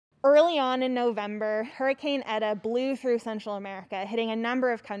Early on in November, Hurricane Eta blew through Central America, hitting a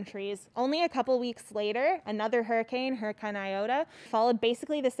number of countries. Only a couple weeks later, another hurricane, Hurricane Iota, followed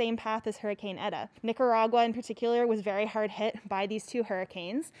basically the same path as Hurricane Eta. Nicaragua in particular was very hard hit by these two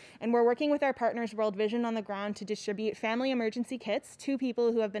hurricanes, and we're working with our partners World Vision on the ground to distribute family emergency kits to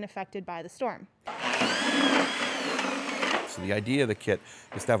people who have been affected by the storm. So the idea of the kit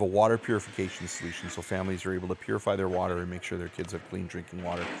is to have a water purification solution so families are able to purify their water and make sure their kids have clean drinking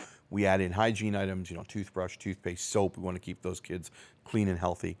water. We add in hygiene items, toothbrush, toothpaste, soap. We want to keep those kids clean and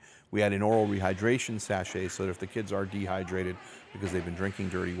healthy. We add in oral rehydration sachets so that if the kids are dehydrated because they've been drinking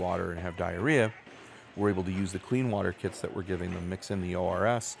dirty water and have diarrhea, we're able to use the clean water kits that we're giving them, mix in the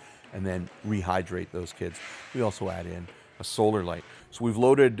ORS, and then rehydrate those kids. We also add in a solar light. So we've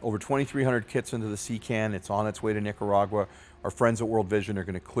loaded over 2,300 kits into the C-Can. It's on its way to Nicaragua. Our friends at World Vision are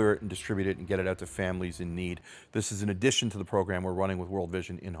going to clear it and distribute it and get it out to families in need. This is in addition to the program we're running with World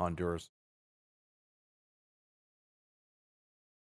Vision in Honduras.